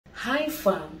Hi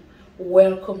fam,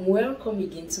 welcome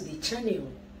again to the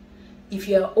channel. If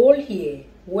you are all here,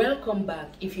 welcome back.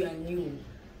 If you are new,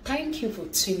 thank you for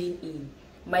tuning in.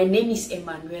 My name is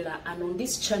Emanuela, and on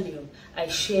this channel I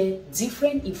share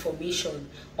different information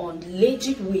on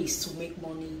legit ways to make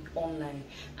money online.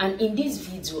 And in this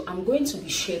video I'm going to be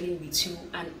sharing with you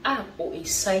an app or a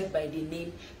site by the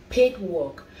name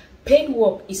Paidwork.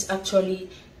 Paidwork is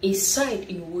actually a site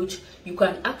in which you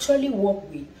can actually work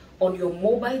with on your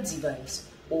mobile device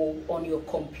or on your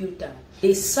computer.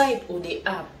 The site or the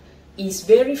app is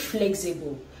very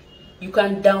flexible. You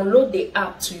can download the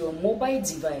app to your mobile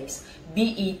device,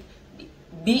 be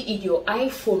it your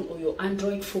iPhone or your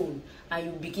Android phone, and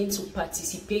you begin to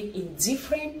participate in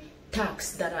different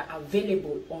tasks that are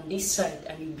available on this site,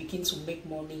 and you begin to make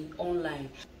money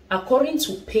online. According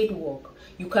to Paidwork,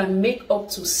 you can make up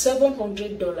to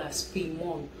 $700 per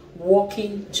month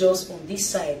working just on this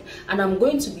site, and I'm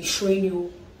going to be showing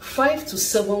you 5 to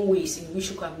 7 ways in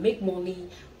which you can make money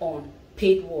on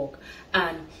Paidwork.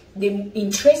 And the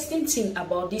interesting thing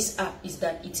about this app is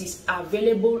that it is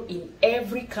available in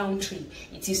every country.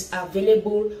 It is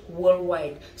available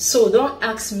worldwide. So don't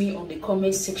ask me on the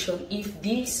comment section if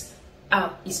this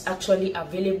app is actually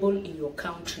available in your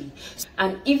country.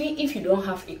 And even if you don't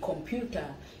have a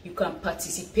computer, you can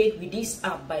participate with this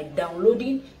app by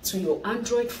downloading to your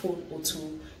Android phone or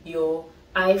to your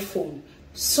iPhone.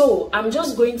 So I'm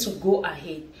just going to go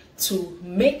ahead to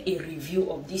make a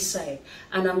review of this site,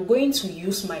 and I'm going to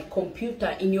use my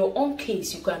computer. In your own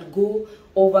case, you can go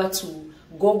over to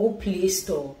Google Play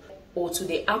Store or to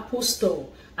the Apple Store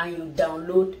and you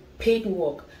download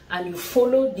Paidwork, and you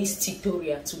follow this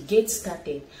tutorial to get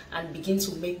started and begin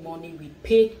to make money with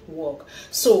Paidwork.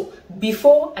 So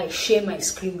before I share my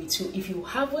screen with you, if you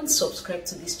haven't subscribed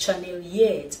to this channel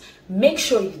yet, make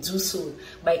sure you do so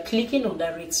by clicking on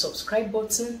that red subscribe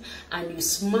button and you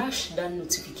smash that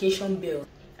notification bell.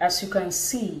 As you can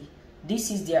see, this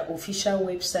is their official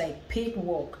website,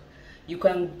 Paidwork. You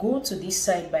can go to this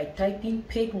site by typing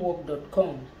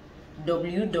paidwork.com,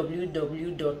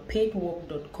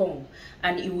 www.paidwork.com,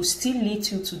 and it will still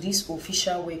lead you to this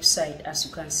official website, as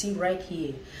you can see right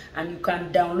here, and you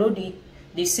can download it,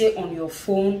 they say, on your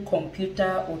phone,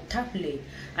 computer or tablet,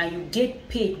 and you get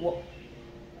paid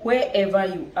wherever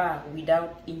you are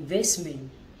without investment,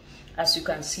 as you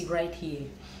can see right here.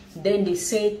 Then they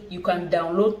said you can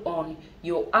download on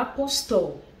your Apple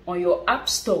Store, on your App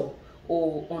Store,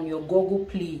 or on your Google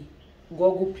Play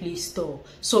Store.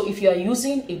 So if you are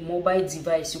using a mobile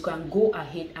device, you can go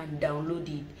ahead and download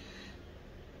it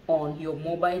on your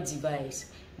mobile device.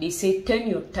 They say turn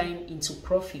your time into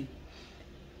profit.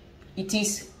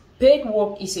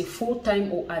 Paidwork is a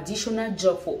full-time or additional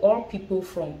job for all people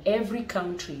from every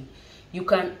country. You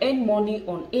can earn money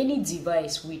on any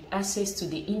device with access to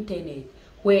the internet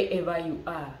wherever you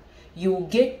are. You will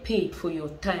get paid for your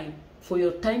time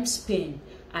spent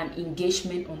and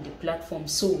engagement on the platform.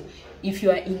 So if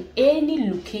you are in any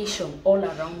location all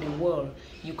around the world,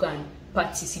 you can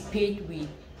participate with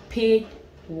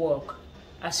Paidwork,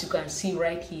 as you can see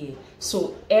right here.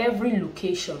 So every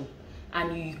location,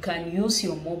 and you can use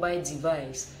your mobile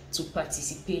device to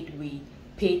participate with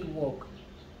Paidwork.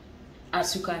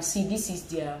 As you can see, this is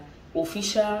their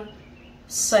official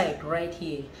site right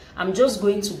here. I'm just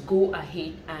going to go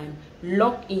ahead and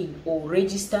log in or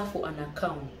register for an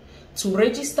account. To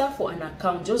register for an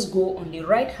account, just go on the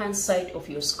right hand side of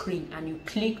your screen and you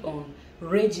click on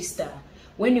register.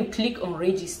 When you click on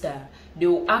register, they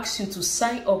will ask you to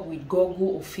sign up with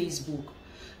Google or Facebook.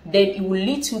 Then it will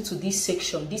lead you to this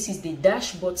section. This is the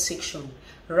dashboard section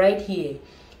right here.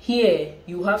 Here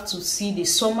you have to see the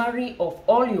summary of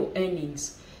all your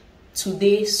earnings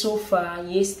today, so far,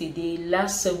 yesterday,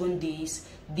 last 7 days,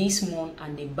 this month,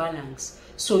 and the balance.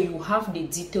 So you have the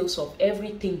details of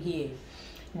everything here.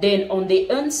 Then on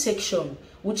the earn section,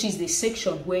 which is the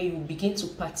section where you begin to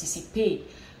participate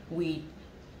with,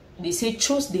 they say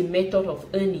choose the method of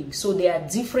earning. So there are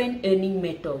different earning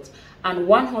methods, and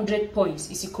 100 points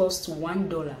is equals to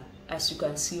 $1, as you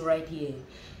can see right here.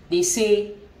 They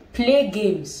say play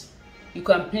games. You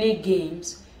can play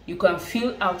games. You can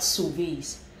fill out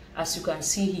surveys, as you can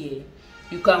see here.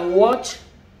 You can watch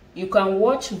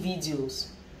videos.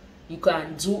 You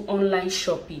can do online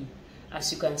shopping,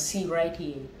 as you can see right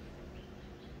here.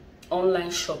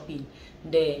 Online shopping.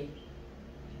 Then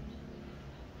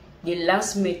the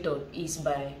last method is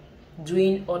by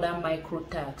doing other micro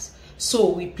tasks. So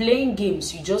with playing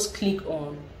games, you just click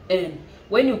on earn.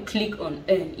 When you click on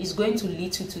earn, it's going to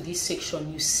lead you to this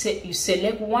section. You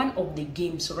select one of the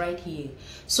games right here.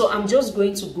 So I'm just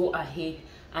going to go ahead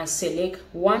and select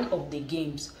one of the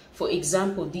games. For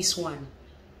example, this one.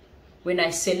 when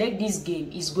I select this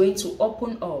game, it's going to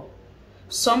open up.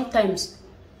 Sometimes,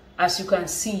 as you can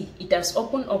see, it has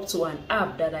opened up to an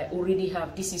app that I already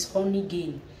have. This is Honey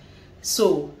Game.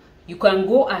 So you can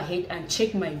go ahead and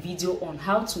check my video on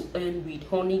how to earn with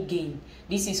Honey Game.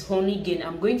 This is Honey Game.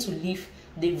 I'm going to leave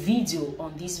the video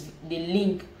on the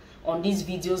link on this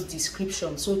video's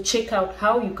description. So check out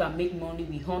how you can make money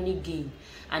with Honey Game.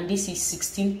 And this is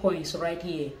 16 points right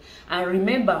here. And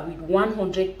remember, with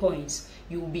 100 points,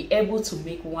 you will be able to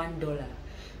make $1.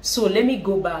 So let me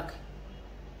go back.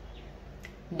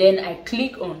 Then I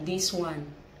click on this one.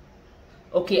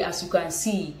 Okay, as you can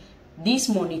see, this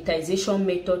monetization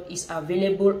method is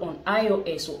available on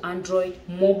iOS or Android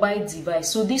mobile device.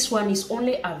 So this one is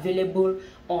only available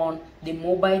on the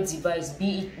mobile device,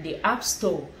 be it the App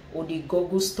Store or the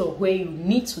Google Store, where you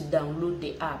need to download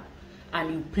the app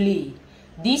and you play.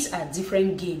 These are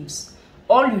different games.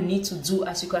 All you need to do,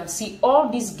 as you can see, all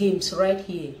these games right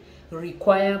here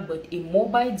require but a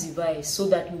mobile device, so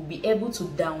that you'll be able to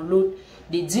download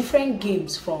the different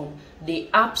games from the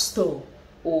App Store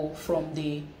or from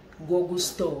the Google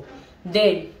Store.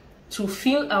 Then to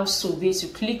fill out surveys, you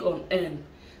click on Earn.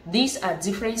 These are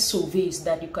different surveys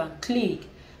that you can click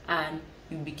and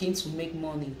you begin to make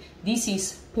money. This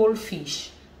is Polefish.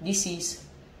 This is,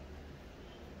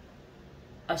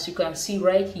 as you can see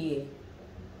right here,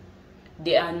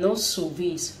 there are no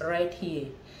surveys right here.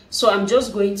 So I'm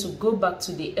just going to go back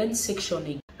to the Earn section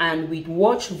again, and with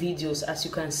watch videos, as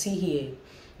you can see here,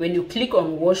 when you click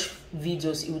on watch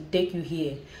videos, it will take you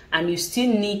here, and you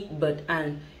still need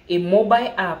a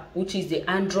mobile app, which is the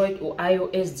Android or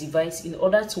iOS device, in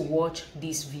order to watch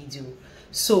this video.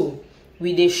 So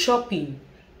with the shopping,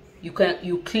 you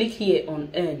click here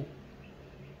on Earn,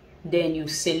 then you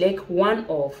select one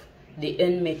of the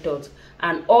Earn methods,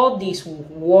 and all these will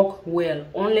work well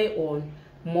only on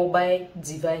mobile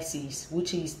devices,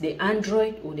 which is the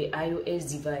Android or the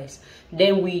iOS device.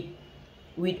 Then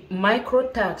with micro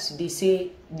tags, they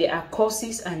say there are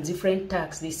courses and different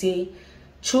tags. They say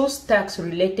choose tags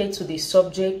related to the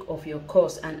subject of your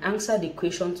course and answer the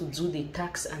question to do the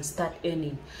tags and start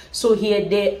earning. So here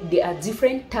there are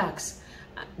different tags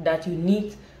that you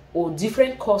need, or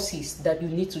different courses that you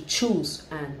need to choose,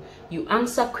 and you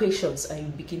answer questions and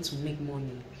you begin to make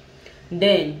money.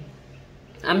 Then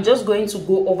I'm just going to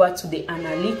go over to the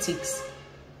analytics.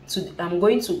 I'm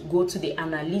going to go to the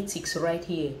analytics right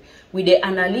here. With the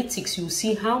analytics, you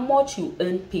see how much you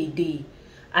earn per day,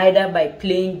 either by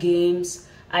playing games,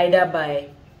 either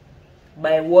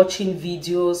by watching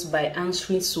videos, by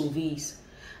answering surveys.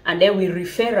 And then with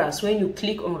referrals, when you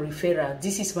click on referral,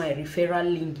 this is my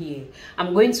referral link here.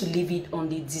 I'm going to leave it on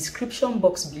the description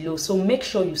box below. So make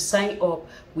sure you sign up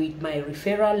with my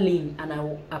referral link, and I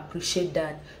will appreciate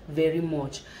that very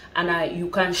much. And you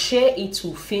can share it to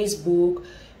Facebook,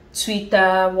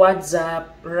 Twitter, WhatsApp,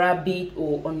 Rabbit,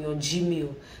 or on your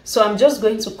Gmail. So I'm just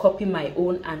going to copy my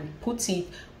own and put it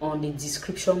on the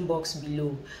description box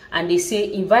below. And they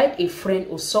say invite a friend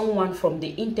or someone from the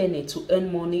internet to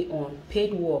earn money on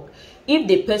Paidwork. If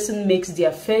the person makes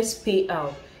their first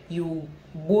payout, you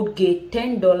would get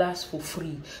 $10 for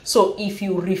free. So if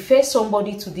you refer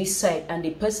somebody to this site and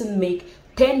the person make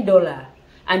 $10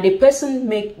 and the person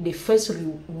make the first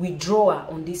withdrawal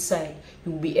on this site,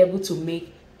 you'll be able to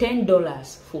make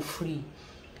 $10 for free.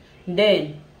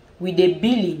 Then with the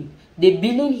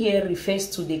billing here refers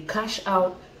to the cash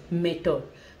out method.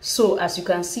 So as you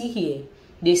can see here,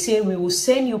 they say we will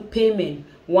send you payment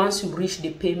once you reach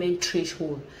the payment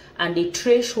threshold, and the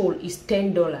threshold is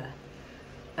 $10,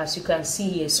 as you can see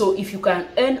here. So if you can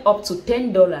earn up to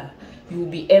 $10, you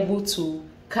will be able to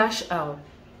cash out.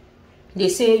 They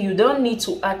say you don't need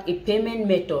to add a payment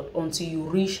method until you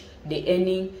reach the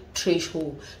earning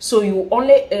threshold. So you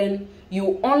only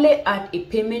add a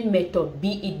payment method,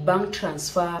 be it bank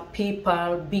transfer,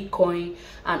 PayPal, Bitcoin,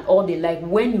 and all the like,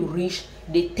 when you reach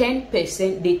the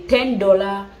 10%, the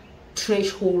 $10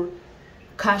 threshold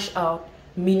cash out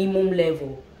minimum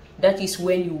level. That is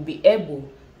when you will be able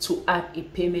to add a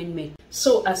payment method.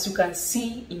 So as you can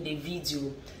see in the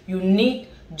video, you need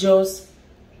just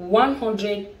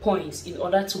 100 points in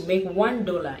order to make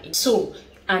 $1. So,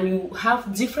 and you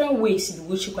have different ways in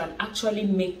which you can actually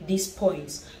make these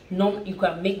points. You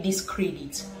can make this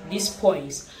credit, these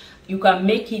points. You can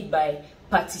make it by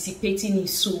participating in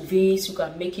surveys, you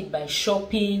can make it by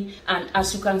shopping. And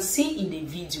as you can see in the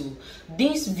video,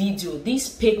 this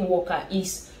Paidwork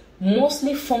is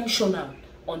mostly functional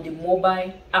on the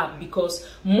mobile app, because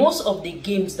most of the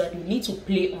games that you need to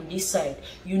play on this site,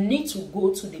 you need to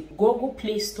go to the Google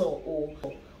Play Store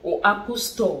or Apple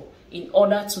Store in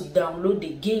order to download the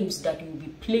games that you'll be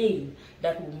playing.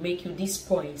 that will make you these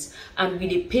points. And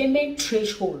with a payment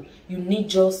threshold, you need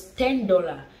just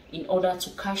 $10 in order to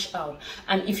cash out.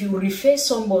 And if you refer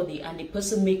somebody and the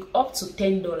person make up to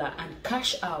 $10 and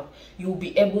cash out, you'll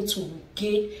be able to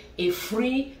get a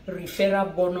free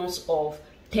referral bonus of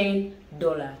 $10.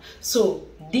 So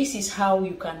this is how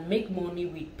you can make money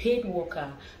with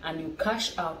Paidwork, and you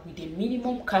cash out with a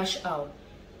minimum cash out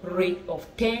rate of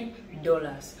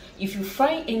 $10. If you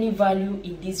find any value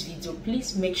in this video,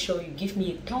 please make sure you give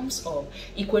me a thumbs up.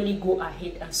 Equally, go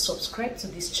ahead and subscribe to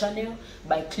this channel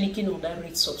by clicking on that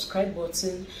red subscribe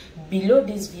button below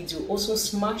this video. Also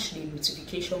smash the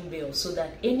notification bell so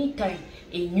that anytime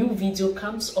a new video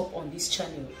comes up on this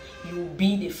channel, you will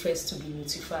be the first to be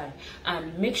notified.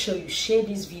 And make sure you share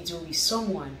this video with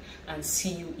someone, and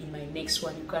see you in my next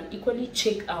one. You can equally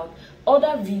check out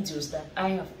other videos that I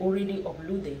have already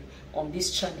uploaded on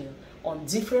this channel on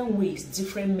different ways,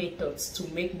 different methods to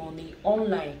make money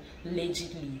online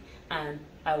legally, and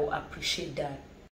I will appreciate that.